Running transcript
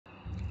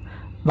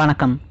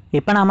வணக்கம்.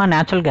 இப்போ நாம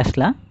நேச்சுரல்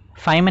கேஸில்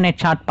 5 மினிட்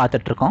சார்ட்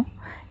பார்த்துட்ருக்கோம்.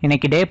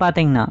 இன்றைக்கி டே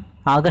பார்த்திங்கன்னா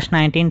ஆகஸ்ட்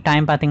 19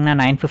 டைம் பார்த்திங்கன்னா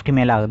 9:50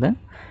 மேலே ஆகுது.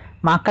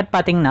 மார்க்கெட்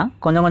பார்த்திங்கன்னா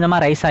கொஞ்சம்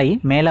கொஞ்சமாக ரைஸ் ஆகி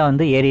மேலே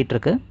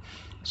ஏறிட்டுருக்கு.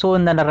 ஸோ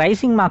இந்த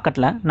ரைசிங்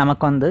மார்க்கெட்டில்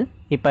நமக்கு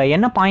இப்போ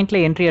என்ன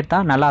பாயிண்டில் என்ட்ரி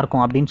எடுத்தால்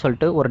நல்லாயிருக்கும் அப்படின்னு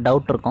சொல்லிட்டு ஒரு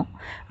டவுட் இருக்கும்.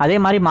 அதே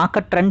மாதிரி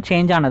மார்க்கெட் ட்ரெண்ட்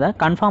சேஞ்ச் ஆனதை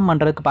கன்ஃபார்ம்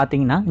பண்ணுறதுக்கு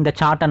பார்த்திங்கன்னா இந்த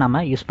சார்ட்டை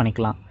நம்ம யூஸ்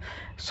பண்ணிக்கலாம்.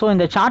 ஸோ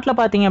இந்த சார்ட்டில்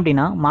பார்த்திங்க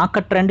அப்படின்னா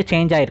மார்க்கெட் ட்ரெண்ட்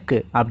சேஞ்ச் ஆகிருக்கு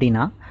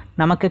அப்படின்னா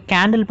நமக்கு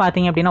கேண்டில்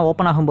பார்த்திங்க அப்படின்னா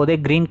ஓப்பன் ஆகும்போதே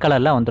க்ரீன்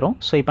கலரில் வந்துடும்.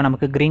 ஸோ இப்போ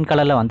நமக்கு க்ரீன்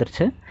கலரில்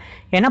வந்துருச்சு.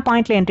 என்ன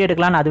பாயிண்ட்டில் என்ட்ரி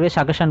எடுக்கலான்னு அதுவே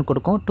சஜஷன்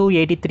கொடுக்கும்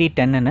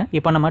 283.10ன்னு.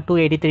 இப்போ நம்ம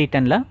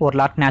 283.10ல் ஒரு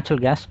லாட்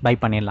நேச்சுரல் கேஸ் பை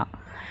பண்ணிடலாம்.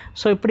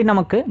 ஸோ இப்படி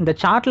நமக்கு இந்த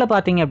சார்ட்டில்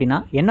பார்த்திங்க அப்படின்னா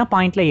என்ன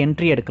பாயிண்ட்டில்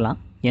என்ட்ரி எடுக்கலாம்,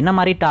 என்ன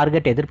மாதிரி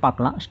டார்கெட்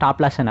எதிர்பார்க்கலாம்,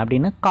 ஸ்டாப் லாஸ் என்ன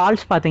அப்படின்னு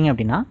கால்ஸ் பார்த்திங்க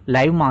அப்படின்னா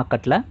லைவ்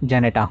மார்க்கெட்டில்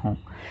ஜெனரேட் ஆகும்.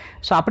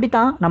 ஸோ அப்படி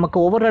தான் நமக்கு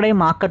ஒவ்வொரு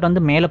இடையும்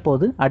மார்க்கெட் மேலே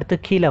போகுது, அடுத்து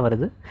கீழே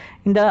வருது.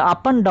 இந்த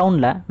அப் அண்ட்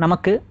டவுனில்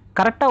நமக்கு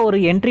கரெக்டாக ஒரு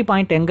என்ட்ரி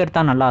பாயிண்ட் எங்கே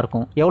எடுத்தால்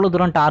நல்லாயிருக்கும், எவ்வளோ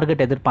தூரம்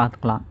டார்கெட்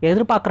எதிர்பார்க்கலாம்,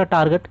 எதிர்பார்க்குற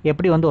டார்கெட்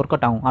எப்படி ஒர்க்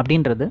அவுட் ஆகும்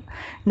அப்படின்றது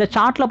இந்த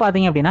சார்ட்டில்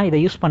பார்த்திங்க அப்படின்னா இதை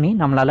யூஸ் பண்ணி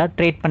நம்மளால்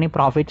ட்ரேட் பண்ணி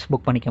ப்ராஃபிட்ஸ்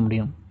புக் பண்ணிக்க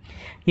முடியும்.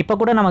 இப்போ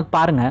கூட நமக்கு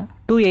பாருங்கள்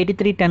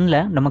 283.10ல்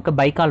நமக்கு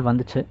பை கால்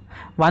வந்துச்சு.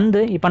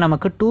 இப்போ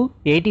நமக்கு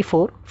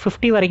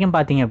 284.50 வரைக்கும்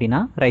பார்த்திங்க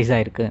அப்படின்னா ரைஸ்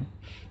ஆகிருக்கு.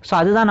 ஸோ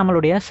அதுதான்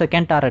நம்மளுடைய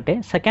செகண்ட்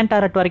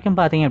டாரட் வரைக்கும்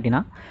பார்த்திங்க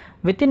அப்படின்னா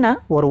வித்தின்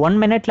ஒரு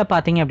 1 மினிட்ல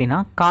பார்த்திங்க அப்படின்னா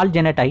கால்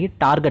ஜெனரேட் ஆகி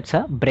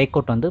டார்கெட்ஸை பிரேக்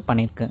அவுட்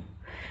பண்ணியிருக்கு.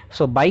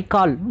 ஸோ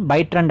பை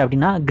ட்ரெண்ட்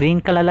அப்படின்னா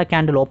க்ரீன் கலரில்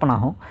கேண்டில் ஓப்பன்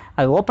ஆகும்.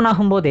 அது ஓப்பன்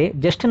ஆகும்போதே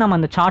ஜஸ்ட் நம்ம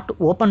அந்த சார்ட்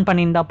ஓப்பன்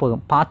பண்ணியிருந்தால்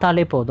போதும்,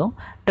 பார்த்தாலே போதும்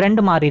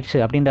ட்ரெண்ட் மாறிடுச்சு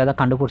அப்படின்றத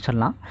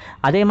கண்டுபிடிச்சிடலாம்.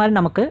 அதே மாதிரி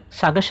நமக்கு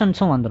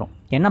சஜஷன்ஸும் வந்துடும்,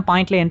 என்ன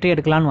பாயிண்டில் என்ட்ரி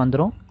எடுக்கலான்னு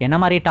வந்துடும், என்ன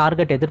மாதிரி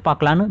டார்கெட்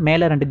எதிர்பார்க்கலான்னு.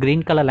 மேலே 2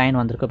 க்ரீன் கலர் லைன்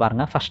வந்திருக்கு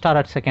பாருங்கள், ஃபஸ்ட்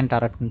டாரட் செகண்ட்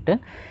டாரட்ன்ட்டு.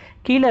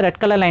 கீழே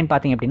ரெட் கலர் லைன்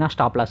பார்த்திங்க அப்படின்னா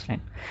ஸ்டாப் லாஸ்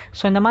லைன்.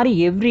 ஸோ இந்த மாதிரி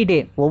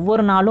எவ்ரிடே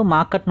ஒவ்வொரு நாளும்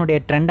மார்க்கெட்னுடைய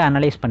ட்ரெண்டை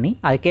அனலைஸ் பண்ணி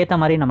அதுக்கேற்ற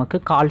மாதிரி நமக்கு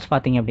கால்ஸ்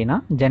பார்த்திங்க அப்படின்னா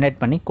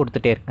ஜென்ரேட் பண்ணி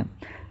கொடுத்துட்டே இருக்கு.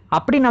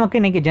 அப்படி நமக்கு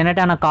இன்றைக்கி ஜெனரேட்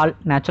ஆன கால்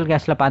நேச்சுரல்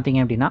கேஸில் பார்த்திங்க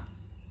அப்படின்னா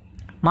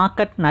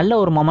மார்க்கெட் நல்ல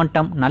ஒரு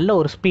மொமெண்டம், நல்ல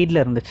ஒரு ஸ்பீடில்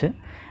இருந்துச்சு.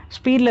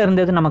 ஸ்பீடில்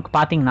இருந்தது நமக்கு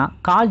பார்த்திங்கன்னா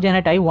கால்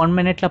ஜெனரேட் ஆகி 1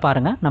 மினிட்ல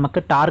பாருங்கள்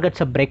நமக்கு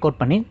டார்கெட்ஸை பிரேக்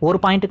அவுட் பண்ணி ஒரு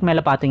பாயிண்ட்டுக்கு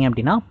மேலே பார்த்திங்க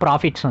அப்படின்னா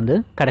ப்ராஃபிட்ஸ்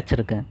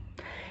கிடச்சிருக்கு.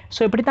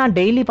 ஸோ இப்படி தான்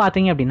டெய்லி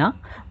பார்த்திங்க அப்படின்னா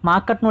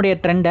மார்க்கெட்னுடைய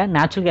ட்ரெண்டை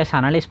நேச்சுரல் கேஸ்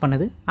அனலைஸ்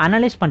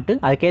பண்ணிட்டு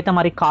அதுக்கேற்ற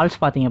மாதிரி கால்ஸ்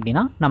பார்த்திங்க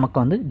அப்படின்னா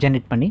நமக்கு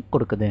ஜென்ரேட் பண்ணி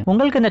கொடுக்குது.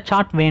 உங்களுக்கு இந்த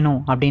சார்ட் வேணும்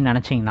அப்படின்னு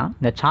நினச்சிங்கன்னா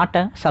இந்த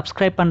சார்ட்டை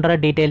சப்ஸ்கிரைப் பண்ணுற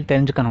டீட்டெயில்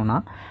தெரிஞ்சுக்கணுன்னா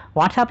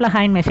வாட்ஸ்அப்பில்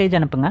ஹேண்ட் மெசேஜ்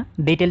அனுப்புங்க,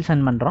 டீட்டெயில்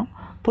சென்ட் பண்ணுறோம்.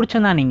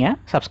 பிடிச்சிருந்தா நீங்கள்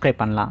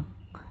சப்ஸ்கிரைப் பண்ணலாம்.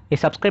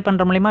 இது சப்ஸ்கிரைப்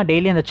பண்ணுற மூலிமா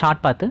டெய்லி அந்த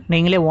சார்ட் பார்த்து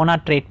நீங்களே ஓனாக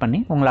ட்ரேட் பண்ணி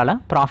உங்களால்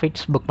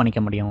ப்ராஃபிட்ஸ் புக்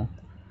பண்ணிக்க முடியும்.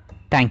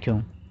 தேங்க்யூ.